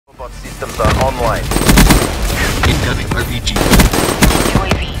systems are online. Incoming RPG.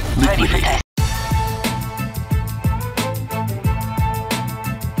 UAV ready for test.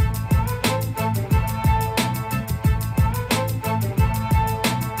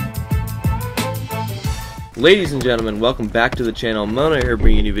 Ladies and gentlemen, welcome back to the channel. Mono here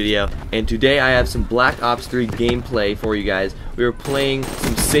bringing you a new video, and today I have some Black Ops 3 gameplay for you guys. We were playing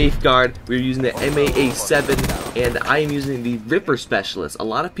some Safeguard, we were using the MAA7, and I am using the Ripper Specialist. A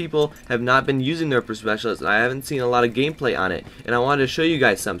lot of people have not been using the Ripper Specialist, and I haven't seen a lot of gameplay on it, and I wanted to show you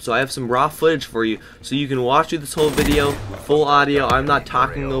guys some. So I have some raw footage for you, so you can watch through this whole video, full audio. I'm not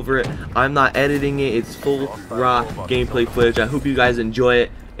talking over it, I'm not editing it, it's full raw gameplay footage. I hope you guys enjoy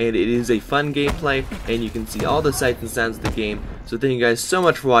it. And it is a fun gameplay, and you can see all the sights and sounds of the game. So thank you guys so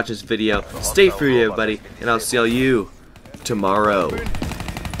much for watching this video. Stay free, everybody, and I'll see all you tomorrow.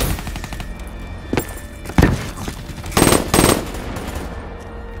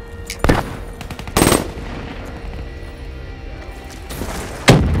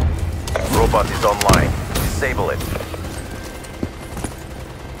 Robot is online. Disable it.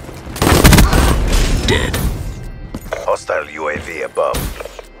 Dead. Hostile UAV above.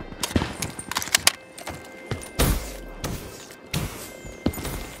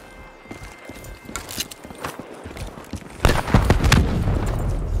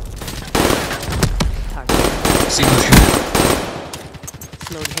 Single shot.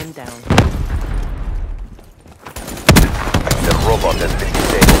 Slowed him down. The robot has been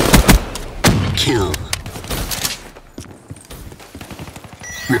disabled. Kill.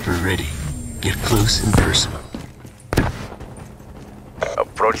 Ripper ready. Get close and personal.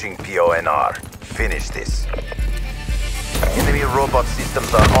 Approaching PONR. Finish this. Enemy robot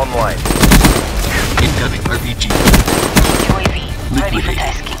systems are online. Incoming RPG. UAV ready for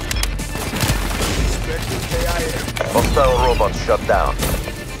tasking. Hostile robot shut down.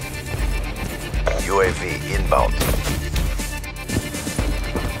 UAV inbound.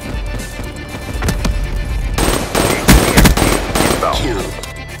 HTSD inbound. Kill.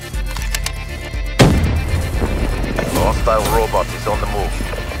 Hostile robot is on the move.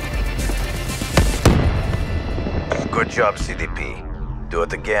 Good job, CDP. Do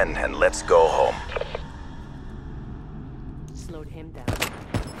it again and let's go home. Slowed him down.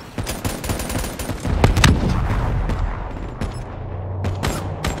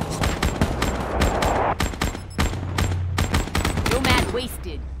 Nomad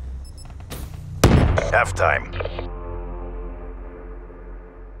wasted. Halftime.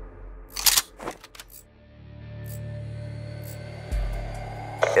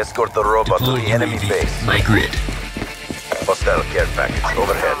 Escort the robot Deploy to the enemy UAV. base. My grid. Hostile care package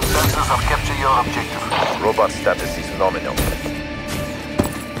overhead. Sensors have captured your objective. Robot status is nominal.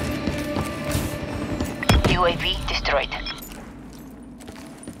 UAV destroyed.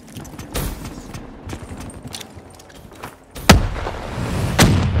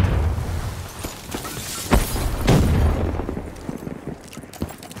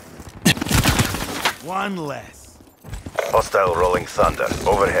 One less. Hostile rolling thunder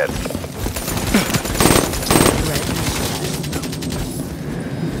overhead.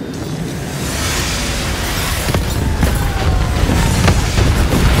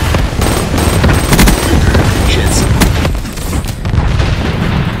 Jets.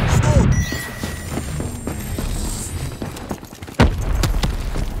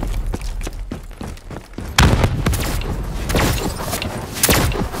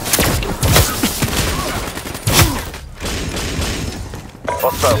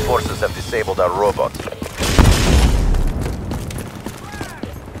 Hostile forces have disabled our robot.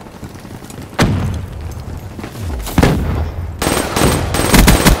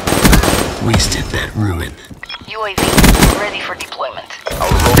 Wasted that ruin. UAV ready for deployment.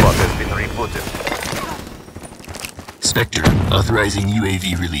 Our robot has been rebooted. Spectre authorizing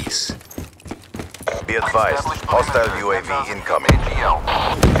UAV release. Be advised, hostile UAV incoming.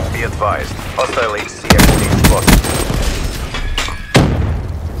 Be advised, hostile HCXD spotted.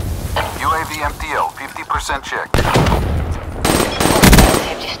 UAV MTL, 50% check. Hostiles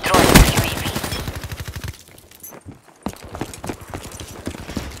have destroyed the UAV.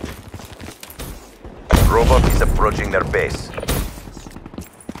 Robot is approaching their base.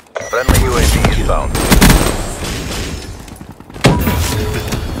 Friendly UAV inbound.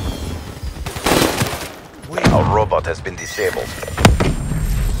 Our robot has been disabled.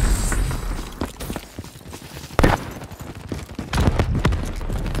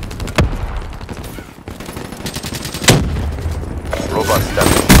 Robot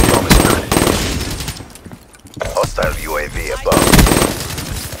status is nominal. Hostile UAV above.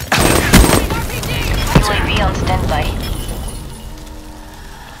 UAV on standby.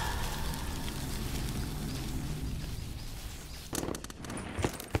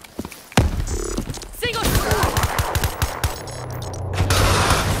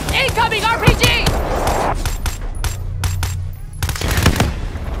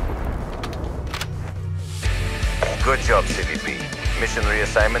 job, CVP. Mission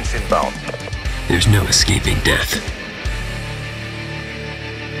reassignments inbound. There's no escaping death.